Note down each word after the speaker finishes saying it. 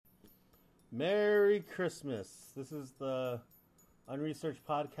Merry Christmas. This is the Unresearched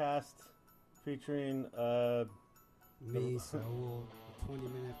podcast featuring me, Saul, a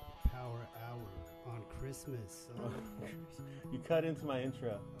 20-minute power hour on Christmas. You cut into my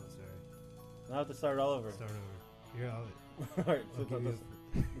intro. Oh, sorry. Now I have to start all over. Start over. You're out. All right, so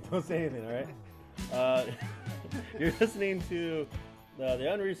don't say anything, all right? You're listening to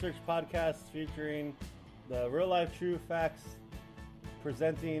the Unresearched podcast featuring the real life true facts,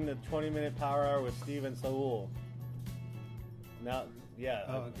 presenting the 20-minute power hour with Steve and Saul. Now, yeah,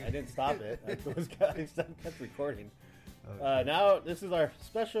 okay. I didn't stop it. I kept recording. Okay. Now, this is our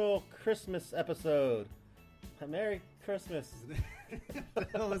special Christmas episode. Merry Christmas.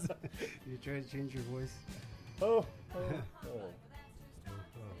 You trying to change your voice? Oh.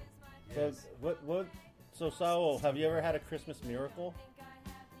 Yes. So Saul, have you ever had a Christmas miracle?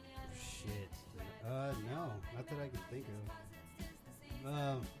 Shit. No, not that I can think of.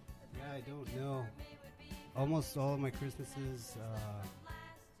 Yeah, I don't know. Almost all of my Christmases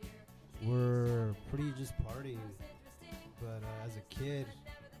were pretty just partying. But as a kid,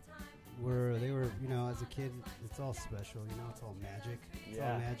 as a kid, it's all special, it's all magic. It's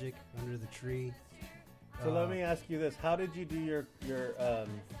all magic under the tree. So let me ask you this: how did you do your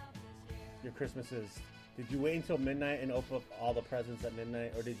Christmases? Did you wait until midnight and open up all the presents at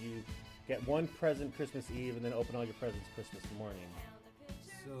midnight, or did you get one present Christmas Eve and then open all your presents Christmas morning?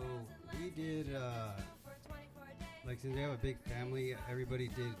 So we did, since we have a big family, everybody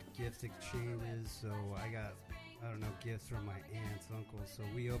did gift exchanges. So I got, gifts from my aunts, uncles. So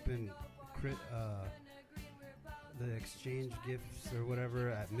we opened the exchange gifts or whatever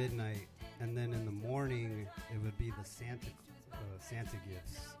at midnight, and then in the morning it would be the Santa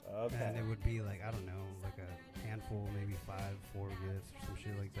gifts. Okay. And it would be like a handful, maybe 4 gifts or some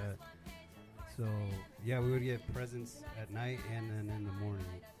shit like that. So yeah, we would get presents at night and then in the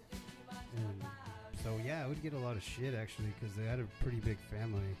morning. And so yeah, I would get a lot of shit actually because they had a pretty big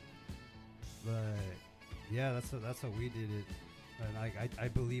family. But yeah, that's how we did it. And I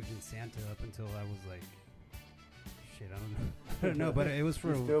believed in Santa up until I was like, shit, I don't know, but it was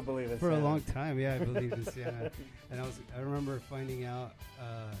for a long time. Yeah, I believed in Santa, and I remember finding out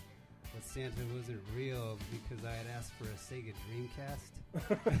that Santa wasn't real because I had asked for a Sega Dreamcast.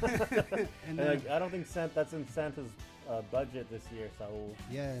 and I don't think that's in Santa's budget this year, Saul.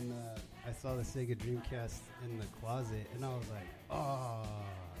 Yeah, and I saw the Sega Dreamcast in the closet, and I was like, oh.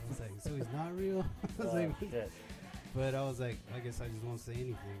 I was like, so he's not real? Shit. But I was like, I guess I just won't say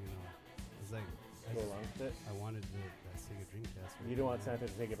anything. I was like, I wanted that Sega Dreamcast. You don't want Santa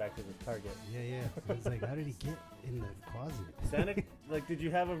to take it back to the Target. Yeah. I was like, how did he get in the closet? Santa, did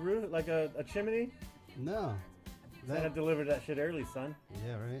you have a roof, a chimney? No. Santa delivered that shit early, son.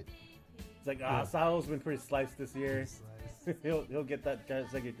 Yeah, right. It's like, Saul's been pretty sliced this year. He'll get that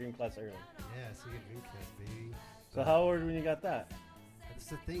Sega Dreamcast early. Yeah, Sega Dreamcast, baby. So how old were you when you got that? That's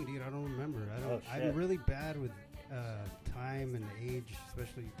the thing, dude. I don't remember. I'm really bad with time and age,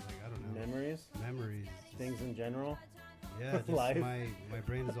 especially Memories, things in general. Yeah, just my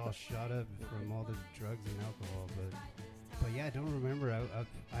brain is all shot up from all the drugs and alcohol. But yeah, I don't remember.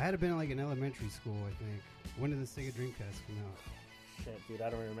 I had been in elementary school, I think. When did the Sega Dreamcast come out? Shit, dude, I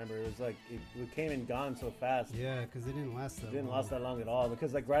don't remember. It was it came and gone so fast. Yeah, because it didn't last that long. It didn't last that long at all.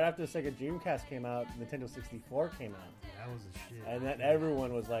 Because right after the Sega Dreamcast came out, Nintendo 64 came out. That was a shit. And then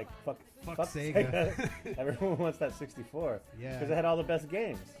everyone was like, fuck Sega. Everyone wants that 64. Yeah. Because it had all the best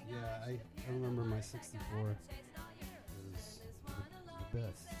games. Yeah, I remember my 64. It was the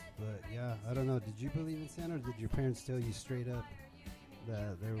best. But yeah, I don't know. Did you believe in Santa, or did your parents tell you straight up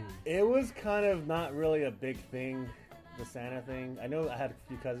that they were... It was kind of not really a big thing. The Santa thing. I know I had a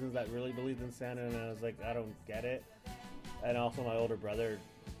few cousins that really believed in Santa, and I was like, I don't get it. And also my older brother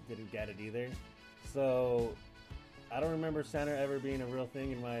didn't get it either. So I don't remember Santa ever being a real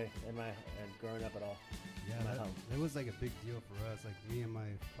thing in my growing up at all. Yeah, it was a big deal for us. Me and my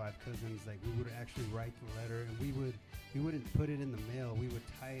 5 cousins, we would actually write the letter, and we wouldn't put it in the mail. We would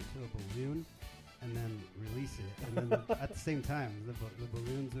tie it to a balloon and then release it, and then at the same time the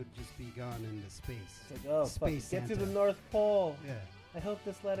balloons would just be gone into space. It's like, space Santa. Get to the North Pole. Yeah. I hope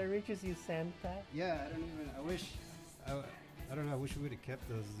this letter reaches you, Santa. Yeah, I wish we would have kept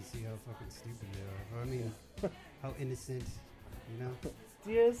those and see how fucking stupid they are. I mean, how innocent,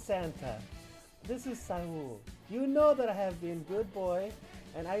 Dear Santa, this is Saul. You know that I have been good boy,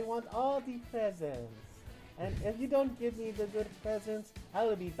 and I want all the presents. And if you don't give me the good presents, I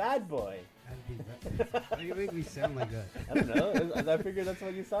will be bad boy. Why do you make me sound like that? I don't know. I figured that's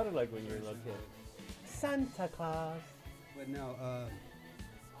what you sounded like when you were a little kid. Santa Claus. But no,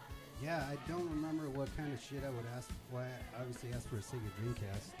 yeah, I don't remember what kind of shit I would ask. Well, I obviously asked for a Sega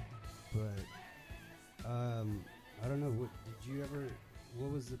Dreamcast. But I don't know. What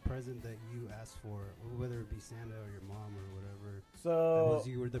was the present that you asked for, whether it be Santa or your mom or whatever? So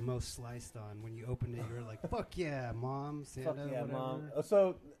you were the most sliced on. When you opened it, you were like, "Fuck yeah, mom, Santa, fuck yeah, whatever." mom.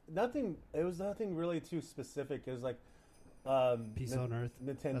 So nothing. It was nothing really too specific. It was like Peace on Earth.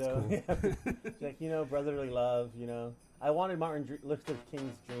 Nintendo. That's cool. Yeah. Like, brotherly love. I wanted Martin Luther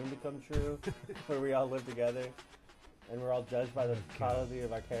King's dream to come true, where we all live together, and we're all judged by the quality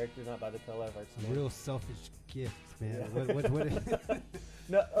of our character, not by the color of our skin. Real selfish gift, man. Yeah. What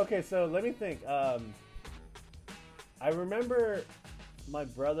No, okay, so let me think. I remember my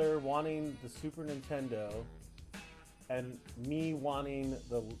brother wanting the Super Nintendo and me wanting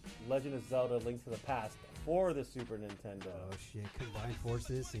the Legend of Zelda: Link to the Past for the Super Nintendo. Oh shit! Combine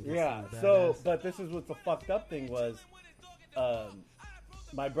forces. And get Yeah. some So, badass- but this is what the fucked up thing was.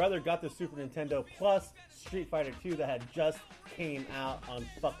 My brother got the Super Nintendo plus Street Fighter 2 that had just came out on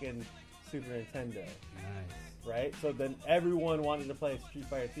fucking Super Nintendo. Nice. Right? So then everyone wanted to play Street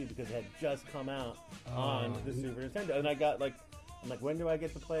Fighter 2 because it had just come out on the Super Nintendo. And I'm like, when do I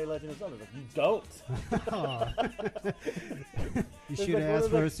get to play Legend of Zelda? Like, you don't. You should have asked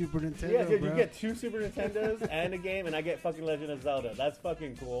for a Super Nintendo, Yeah, dude, bro. you get 2 Super Nintendos and a game, and I get fucking Legend of Zelda. That's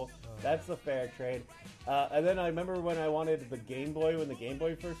fucking cool. That's a fair trade. And then I remember when I wanted the Game Boy, when the Game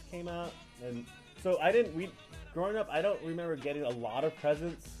Boy first came out. And so growing up, I don't remember getting a lot of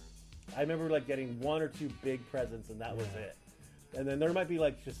presents. I remember like getting 1 or 2 big presents, and that was it. And then there might be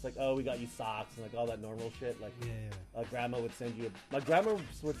like just like, oh, we got you socks and like all that normal shit. Like, grandma would send you. My grandma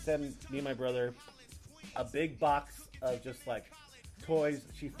would send me and my brother a big box of just like toys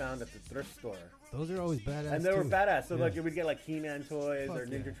she found at the thrift store. Those are always badass. And they were badass. So Yeah. like we'd get like He-Man toys or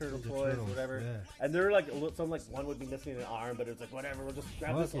Ninja Turtle toys or whatever. Yeah. And there were like some like one would be missing an arm, but it was like whatever. We'll just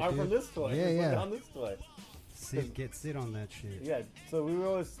grab this arm from this toy. Yeah, Put it on this toy. Sit on that shit. Yeah, so we were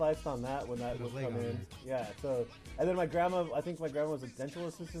always sliced on that when that would come in. Yeah, so and then I think my grandma was a dental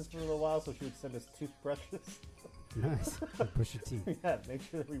assistant for a little while, so she would send us toothbrushes. Nice. Brush your teeth. Yeah, make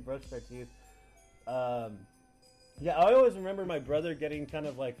sure that we brushed our teeth. Yeah, I always remember my brother getting kind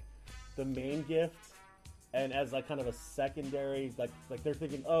of like the main gift, and as like kind of a secondary, like they're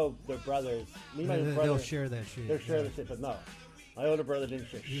thinking, oh, they're brothers. Me and my brother, they'll share that shit. they'll share the shit, but no. My older brother didn't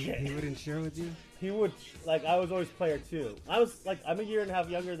share shit. He wouldn't share with you? He would, like, I was always player 2. I'm a year and a half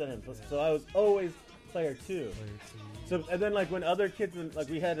younger than him, so I was always player 2. So, and then, like, when other kids, like,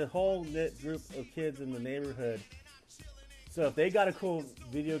 we had a whole knit group of kids in the neighborhood. So if they got a cool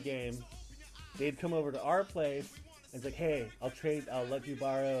video game, they'd come over to our place and it's like, hey, I'll let you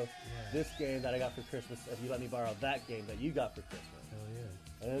borrow this game that I got for Christmas if you let me borrow that game that you got for Christmas. Hell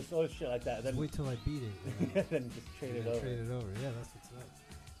yeah. And it's always shit like that. And then wait till I beat it. then just trade it over. Trade it over. Yeah, that's what's up.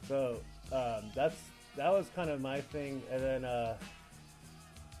 So that was kind of my thing, and then a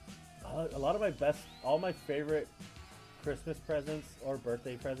lot of all my favorite Christmas presents or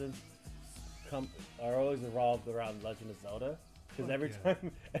birthday presents are always revolved around Legend of Zelda, because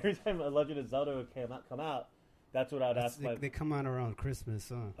every time a Legend of Zelda would come out, that's what I'd ask. They come out around Christmas,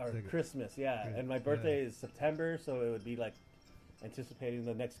 huh? Or Christmas, yeah. And my birthday is September, so it would be like anticipating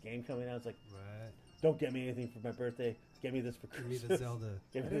the next game coming out. It's like, don't get me anything for my birthday. Get me this for Christmas. Give me the Zelda.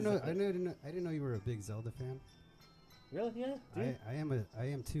 I didn't know you were a big Zelda fan. Really? Yeah. Dude. I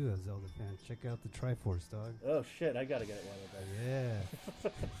am too a Zelda fan. Check out the Triforce, dog. Oh shit! I gotta get it one of those.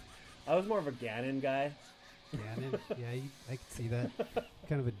 Yeah. I was more of a Ganon guy. Ganon? Yeah, I can see that.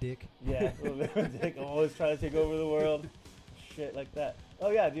 Kind of a dick. Yeah, a little bit of a dick. I'm always trying to take over the world. Shit like that.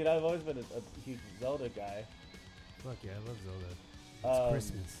 Oh yeah, dude. I've always been a huge Zelda guy. Fuck yeah, I love Zelda. It's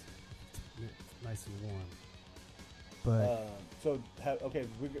Christmas. It's nice and warm. But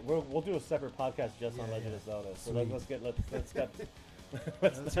we'll do a separate podcast just on Legend of Zelda. So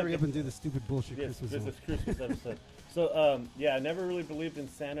let's hurry up and do the stupid bullshit Christmas episode. So I never really believed in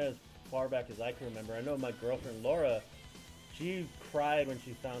Santa as far back as I can remember. I know my girlfriend Laura, she cried when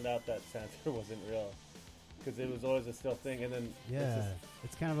she found out that Santa wasn't real, because it was always a still thing. And then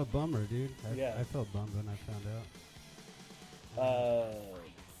it's kind of a bummer, dude. I felt bummed when I found out.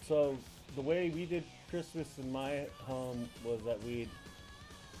 So the way we did Christmas in my home was that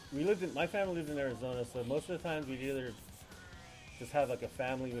my family lived in Arizona, so most of the times we'd either just have like a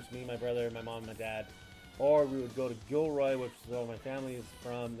family, which me, my brother, my mom, my dad, or we would go to Gilroy, which is where my family is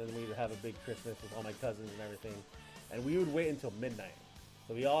from, and we would have a big Christmas with all my cousins and everything, and we would wait until midnight.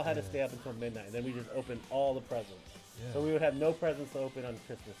 So we all had to stay up until midnight, and then we just opened all the presents. Yeah. So we would have no presents to open on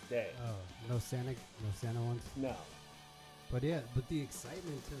Christmas Day. Oh, no Santa ones? No. But the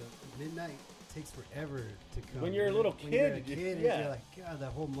excitement to midnight takes forever to come. When you're a little kid, you're like, God,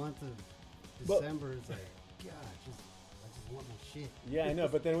 that whole month of December is like, God, I just I want my shit. Yeah, I know.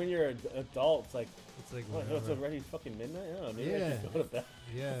 But then when you're an adult, it's like oh, it's whatever. already fucking midnight. Oh, maybe I should go to bed.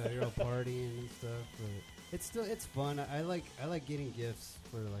 Yeah, you're all partying and stuff. But it's fun. I like getting gifts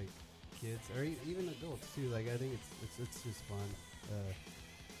for like kids or even adults too. Like I think it's just fun.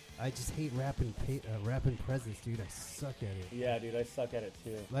 I just hate wrapping presents, dude. I suck at it. Yeah, dude, I suck at it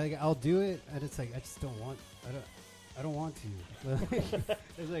too. Like I'll do it, and it's like I just don't want. I don't want to.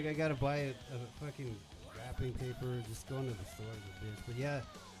 It's like I gotta buy a fucking wrapping paper. Just going to the store is a bitch. But yeah,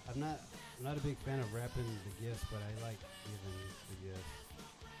 I'm not a big fan of wrapping the gifts, but I like giving the gifts.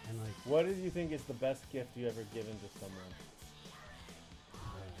 And like, what do you think is the best gift you ever given to someone?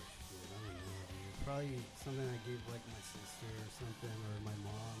 I don't know, dude. Probably something I gave like my sister or something, or my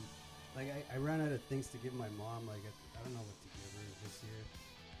mom. Like I ran out of things to give my mom. Like I don't know what to give her this year.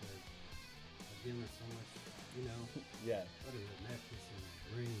 But I've given her so much, you know. Yeah. What is it? Necklaces,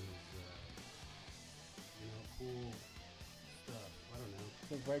 rings, cool stuff. I don't know.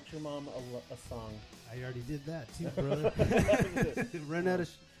 So write your mom a song. I already did that too, brother. Run out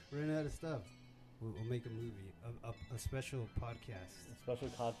of stuff. We'll make a movie, a special podcast. A special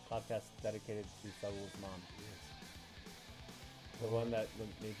podcast dedicated to Saul's mom. Yes. The one that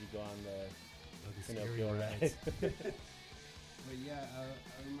made you go on the Pinocchio rides. But yeah, I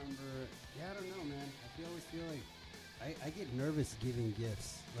remember. Yeah, I don't know, man. I always feel like I get nervous giving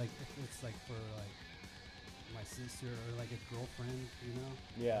gifts. Like if it's like for like my sister or like a girlfriend, you know.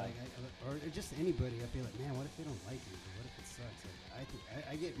 Yeah. Like or just anybody. I feel like, man, what if they don't like me? What if it sucks? Like,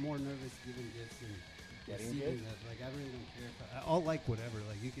 I get more nervous giving gifts than getting receiving them. Like I really don't care. I'll like whatever.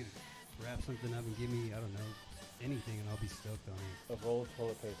 Like you could wrap something up and give me, I don't know, anything, and I'll be stoked on it. A roll of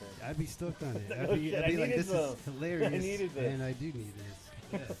toilet paper. I'd be stoked on it. Oh, I'd be like, this is hilarious. I needed this. And I do need this.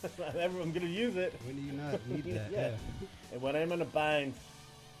 Yeah. I'm going to use it. When do you not need that? Yeah. And when I'm in a bind,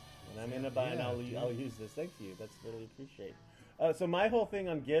 I'll dude. use this. Thank you. That's really appreciate. So my whole thing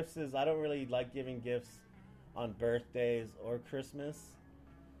on gifts is I don't really like giving gifts on birthdays or Christmas.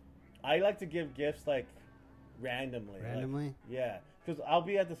 I like to give gifts like randomly. Randomly? Like, yeah. Because I'll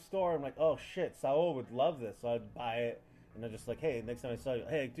be at the store, I'm like, oh shit, Saul would love this. So I'd buy it, and I'm just like, hey, next time I saw you,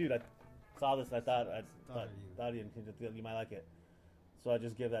 hey, dude, I saw this, and I thought you might like it. So I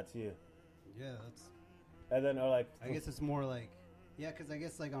just give that to you. Yeah, that's. And then, or like, I guess it's more like, yeah, because I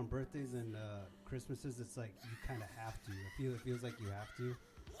guess like on birthdays and Christmases, it's like you kind of have to. It feels like you have to.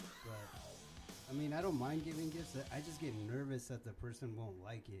 But I mean, I don't mind giving gifts. I just get nervous that the person won't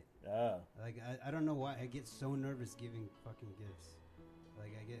like it. Oh. Like I don't know why I get so nervous giving fucking gifts.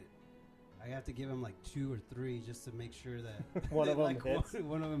 Like I have to give them like 2 or 3 just to make sure that one of them hits.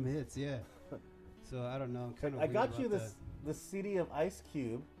 One of them hits, yeah. So I don't know. I got you this CD of Ice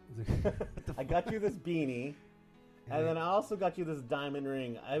Cube. I got you this beanie, and then I also got you this diamond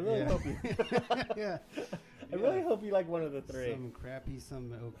ring. I really hope you. Yeah. I really hope you like one of the 3. Some crappy,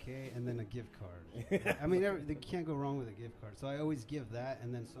 some okay, and then a gift card. I mean, they can't go wrong with a gift card. So I always give that,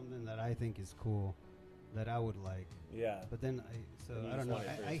 and then something that I think is cool, that I would like. Yeah. But then I don't know.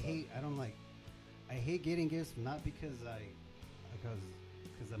 I hate getting gifts, not because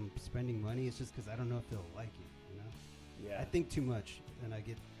I'm spending money. It's just because I don't know if they'll like it. You know. Yeah. I think too much, and I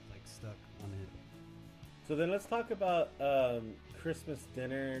get like stuck on it. So then let's talk about Christmas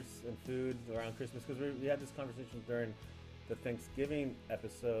dinners and food around Christmas, because we had this conversation during the Thanksgiving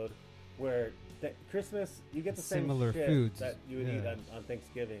episode where Christmas you get the same similar shit foods that you would eat on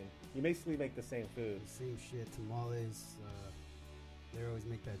Thanksgiving. You basically make the same food. Same shit, tamales. They always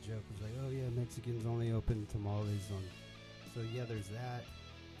make that joke. It's like, oh yeah, Mexicans only open tamales on. So yeah, there's that.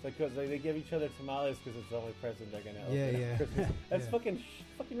 It's like because they give each other tamales because it's the only present they're gonna open. Yeah. Christmas. That's fucking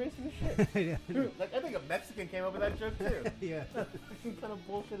racist as shit. Yeah. Dude, like I think a Mexican came up with that joke too. Yeah. What kind of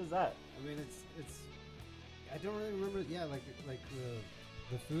bullshit is that? I mean, it's. I don't really remember. Yeah, like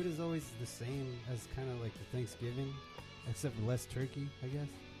the food is always the same as kind of like the Thanksgiving, except less turkey, I guess.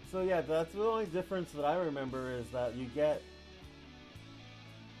 So yeah, that's the only difference that I remember is that you get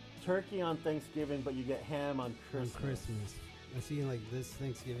turkey on Thanksgiving, but you get ham on Christmas. On Christmas. I see, like this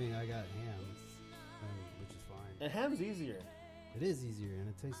Thanksgiving, I got ham, which is fine. And ham's easier. It is easier, and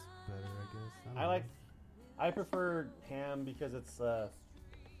it tastes better, I guess. I prefer ham because it's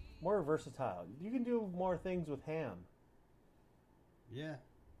more versatile. You can do more things with ham. Yeah,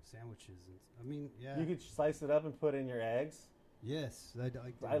 sandwiches. I mean, yeah. You could slice it up and put in your eggs. Yes, I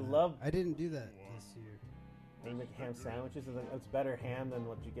I didn't do that this year. And you make ham sandwiches, and it's better ham than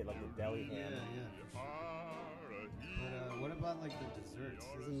what you get like the deli ham. Yeah. But what about like the desserts?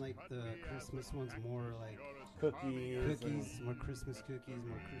 Isn't like the Christmas ones more like cookies, more Christmas cookies,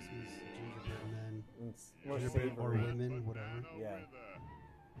 more Christmas gingerbread men, more gingerbread or savory. women, whatever. Yeah.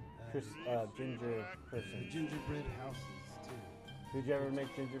 Ginger person. Gingerbread houses too. Did you ever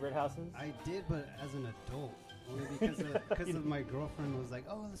make gingerbread houses? I did, but as an adult. Only because of my girlfriend was like,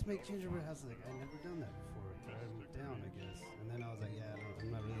 oh, let's make gingerbread houses. Like, I'd never done that before. I moved down, I guess. And then I was like, yeah, no,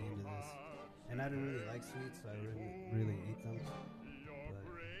 I'm not really into this. And I didn't really like sweets, so I didn't really eat them.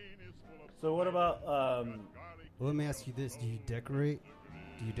 But So what about well, let me ask you this: do you decorate?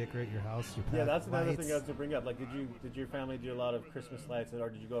 Do you decorate your house? Your that's another lights? thing I was to bring up. Like, did your family do a lot of Christmas lights, or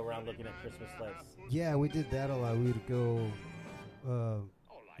did you go around looking at Christmas lights? Yeah, we did that a lot. We would go,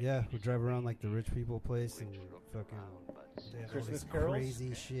 we'd drive around like the rich people place and fucking they had all Christmas this carols?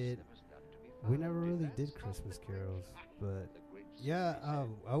 crazy shit. We never really did Christmas carols, but yeah, I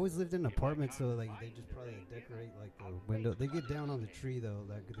always lived in an apartment, so like they just probably decorate like the window. They get down on the tree though,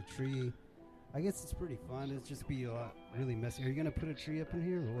 like the tree. I guess it's pretty fun. It's just be a lot really messy. Are you gonna put a tree up in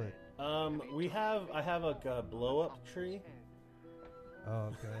here or what? I have a blow up tree.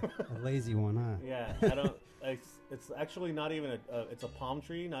 Oh, okay. A lazy one, huh? Yeah, I don't. It's actually not even it's a palm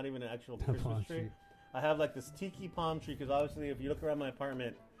tree, not even an actual Christmas tree. I have like this tiki palm tree because obviously, if you look around my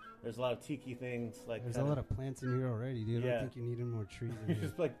apartment, there's a lot of tiki things. Like there's a lot of plants in here already, dude. Yeah. I don't think you need any more trees. In You here.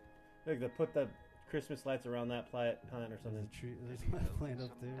 just like they put the Christmas lights around that plant or something. There's a plant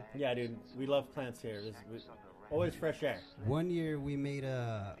up there. Yeah, dude, we love plants here. Always fresh air. One year we made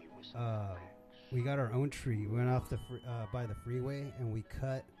we got our own tree. We went off by the freeway and we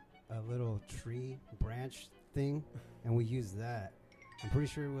cut a little tree branch thing and we used that. I'm pretty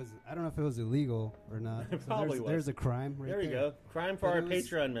sure it was. I don't know if it was illegal or not. It probably was. There's a crime right there. There you go. Crime for our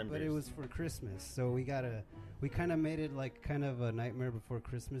Patreon members. But it was for Christmas, so we kind of made it like kind of a Nightmare Before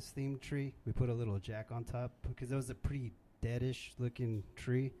Christmas themed tree. We put a little jack on top because it was a pretty deadish looking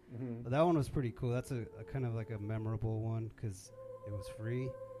tree. Mm-hmm. But that one was pretty cool. That's a kind of like a memorable one because it was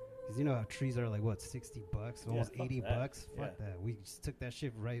free. Because you know how trees are like what, $60, almost $80. Fuck that. We just took that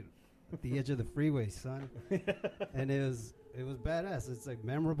shit right at the edge of the freeway, son. And it was badass. It's like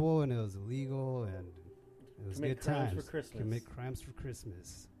memorable and it was illegal and it was good times. For Christmas. Can make crimes for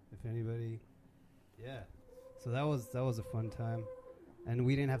Christmas. If anybody, yeah. So that was a fun time, and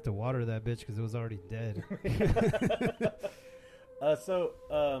we didn't have to water that bitch because it was already dead.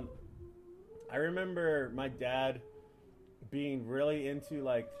 I remember my dad being really into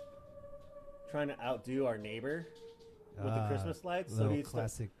like trying to outdo our neighbor with the Christmas lights. So he's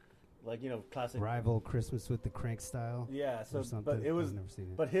classic. Like, classic rival Christmas with the crank style. Yeah, so but it was. I've never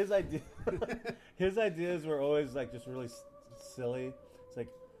seen it. But his his ideas were always like just really silly. It's like,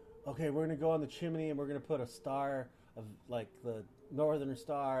 okay, we're gonna go on the chimney and we're gonna put a star of like the northern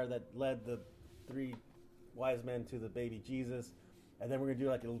star that led the 3 wise men to the baby Jesus, and then we're gonna do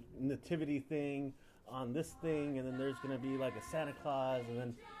like a nativity thing on this thing, and then there's gonna be like a Santa Claus, and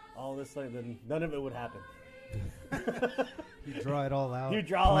then all this like then none of it would happen. You draw it all out. You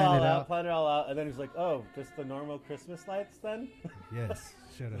draw it all out, plan it all out, and then he's like, "Oh, just the normal Christmas lights, then?" Yes.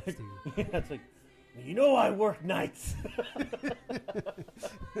 Shut up, Steve. Yeah, it's like, I work nights.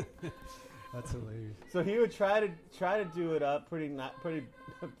 That's hilarious. So he would try to do it up pretty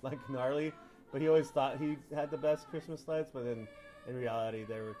like gnarly, but he always thought he had the best Christmas lights, but then in reality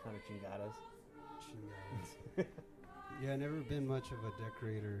they were kind of chingadas. Yeah, I've never been much of a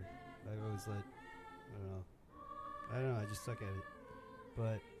decorator. I've always I don't know. I just suck at it.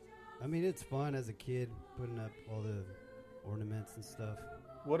 But, I mean, it's fun as a kid, putting up all the ornaments and stuff.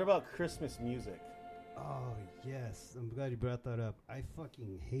 What about Christmas music? Oh, yes. I'm glad you brought that up. I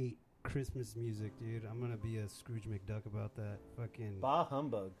fucking hate Christmas music, dude. I'm going to be a Scrooge McDuck about that. Fucking... Bah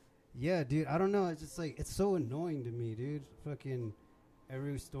humbug. Yeah, dude. I don't know. It's just like, it's so annoying to me, dude. Fucking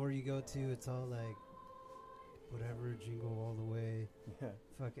every store you go to, it's all like... whatever, jingle all the way. Yeah.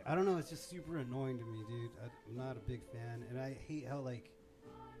 Fuck it. I don't know. It's just super annoying to me, dude. I'm not a big fan, and I hate how like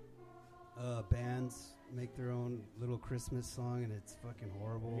bands make their own little Christmas song, and it's fucking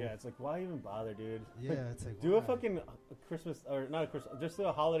horrible. Yeah, it's like, why even bother, dude? Yeah, it's like do a fucking Christmas or not a Christmas, just do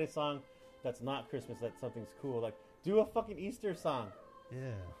a holiday song that's not Christmas. That something's cool. Like, do a fucking Easter song.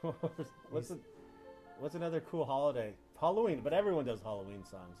 Yeah. What's another cool holiday? Halloween, but everyone does Halloween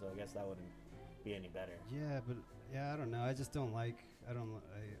songs, so I guess that wouldn't be any better. Yeah, but I don't know. I just don't like.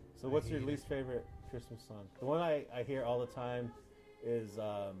 So what's your least favorite Christmas song? The one I hear all the time is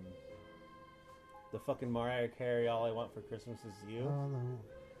the fucking Mariah Carey. All I Want for Christmas Is You.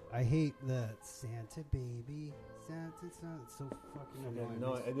 I hate the Santa baby. It's so fucking annoying.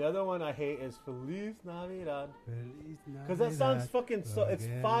 No, and the other one I hate is Feliz Navidad. Feliz Navidad. Because that sounds fucking so. It's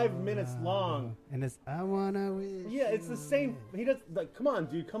 5 minutes long. And it's I wanna wish. Yeah, it's the same. He does like. Come on,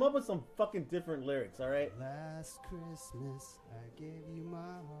 dude. Come up with some fucking different lyrics. All right. Last Christmas I gave you my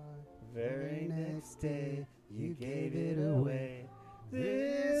heart. Very next day you gave it away.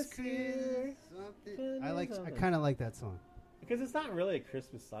 This Christmas. I kind of like that song. Because it's not really a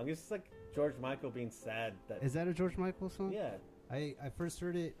Christmas song. It's just like George Michael being sad. Is that a George Michael song? Yeah. I first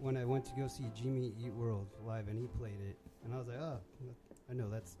heard it when I went to go see Jimmy Eat World live, and he played it, and I was like, oh, I know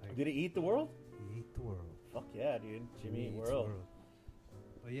that's. Did he eat the world? He ate the world. Fuck yeah, dude. Jimmy Eat Eats World.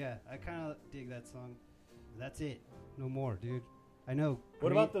 But yeah, I kind of dig that song. That's it. No more, dude. I know.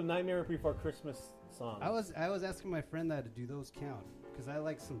 What about the Nightmare Before Christmas song? I was asking my friend that, do those count? Because I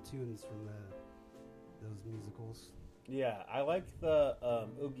like some tunes from those musicals. Yeah, I like the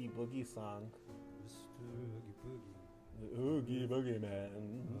Oogie Boogie song. Mr. Oogie Boogie. The Oogie Boogie Man.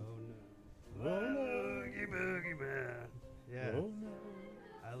 Oh no. Oogie Boogie Man. Yeah. Oh no.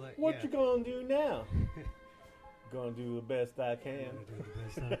 I like. What you gonna do now? Gonna do the best I can. Gonna do the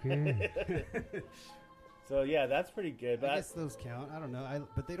best I can. So yeah, that's pretty good. But I guess those count. I don't know.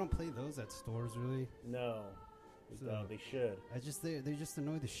 But they don't play those at stores, really. No. So No, they should. They just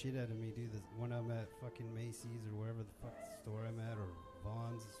annoy the shit out of me, dude. When I'm at fucking Macy's or wherever the fuck store I'm at, or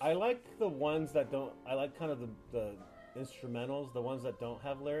Vaughn's. I like the ones that don't. I like kind of the instrumentals, the ones that don't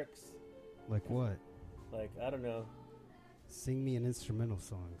have lyrics. Like what? Like, I don't know. Sing me an instrumental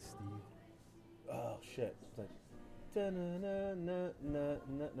song, Steve. Oh shit! It's like, no,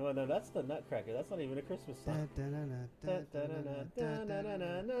 that's the Nutcracker. That's not even a Christmas song.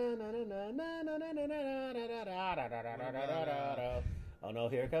 Oh no,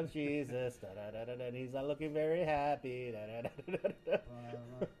 here comes Jesus, and he's not looking very happy.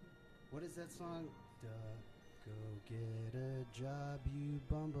 What is that song? Go get a job, you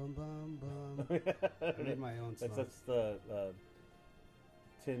bum bum bum bum. I made my own song. That's the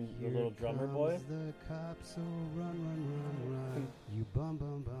little drummer boy. The cops, so run, you bum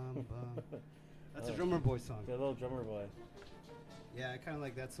bum bum bum. That's a drummer boy song. The little drummer boy. Yeah, I kind of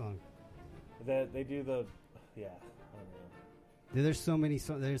like that song. They do the, yeah. I don't know. Dude, there's so many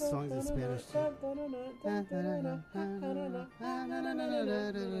songs. There's songs in Spanish too.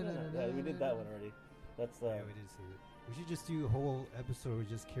 Yeah, we did that one already. That's yeah, we did see it. We should just do a whole episode with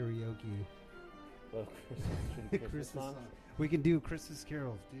just karaoke. Well, Christmas songs. We can do Christmas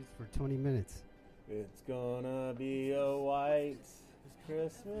carols, dude, for 20 minutes. It's gonna be a white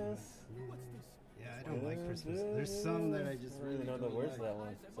Christmas. Yeah, I don't like Christmas. There's some that I just I don't really know the don't words like. of that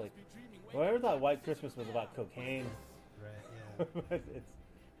one. It's like, well, I ever thought White Christmas was about cocaine. Right, yeah. It's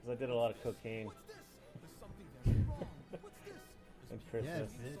because I did a lot of cocaine. And Christmas. Yeah,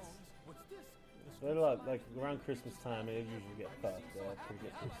 it fits. So I did a lot, like around Christmas time, I usually get fucked. Pretty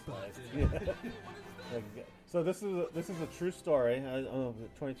good Christmas. Like, so this is a true story.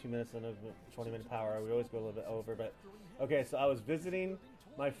 22 minutes and a 20-minute power. We always go a little bit over, but okay. So I was visiting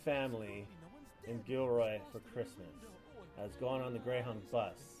my family in Gilroy for Christmas. I was going on the Greyhound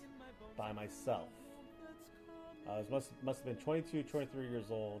bus by myself. I was must have been 22, 23 years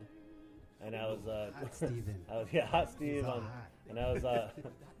old, and I was Hot Steven. Hot Steve Hot. and I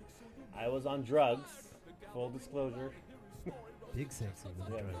was on drugs. Full disclosure. Big sexy with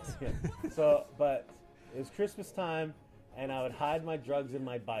the drugs. Yeah. So, but it was Christmas time, and I would hide my drugs in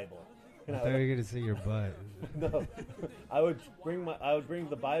my Bible. I thought you were gonna say your butt. No, I would bring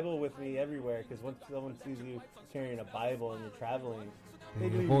the Bible with me everywhere, because once someone sees you carrying a Bible and you're traveling, They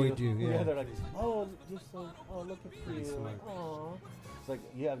avoid you. Yeah. They're like, oh, look at Pretty you. smart. Aww. It's like,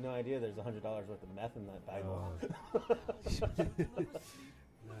 you have no idea there's $100 worth of meth in that Bible.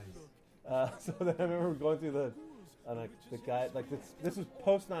 Nice. So then I remember going through the guy, like this was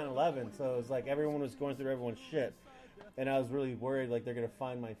post 9/11, so it was like everyone was going through everyone's shit, and I was really worried like they're gonna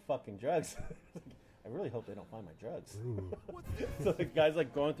find my fucking drugs. I really hope they don't find my drugs. So the guy's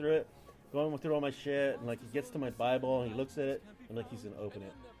like going through all my shit, and like he gets to my Bible and he looks at it and like he's gonna open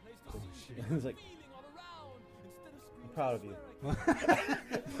it. He's like, I'm proud of you.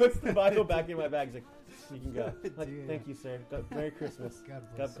 Puts the Bible back in my bag. He's like, you can go. Like, thank you, sir. Merry Christmas.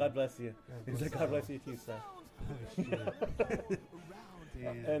 God bless you. He's like, God bless you too, sir. Oh, shit.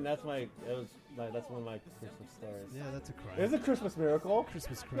 And that's one of my Christmas stories. Yeah, that's a crime. It's a Christmas miracle.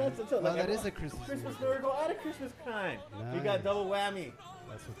 Christmas crime. That is a Christmas miracle and a Christmas crime. Nice. We got double whammy.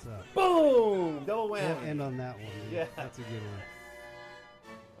 That's what's up. Boom! Double whammy. We'll end on that one. Yeah. That's a good one.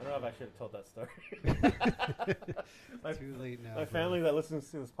 I don't know if I should have told that story. Too late now. My family that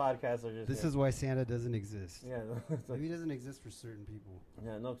listens to this podcast are just... This is why Santa doesn't exist. Yeah. Maybe he doesn't exist for certain people.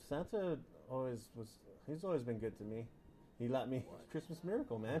 Yeah, no, Santa he's always been good to me. He let me... Christmas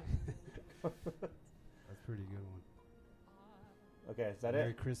miracle, man. That's a pretty good one. Okay, is that Merry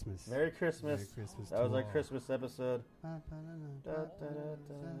it? Christmas. Merry Christmas. Merry Christmas. That was our all. Christmas episode. Ba, ba, da, da,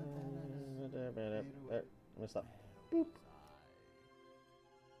 I'm gonna stop.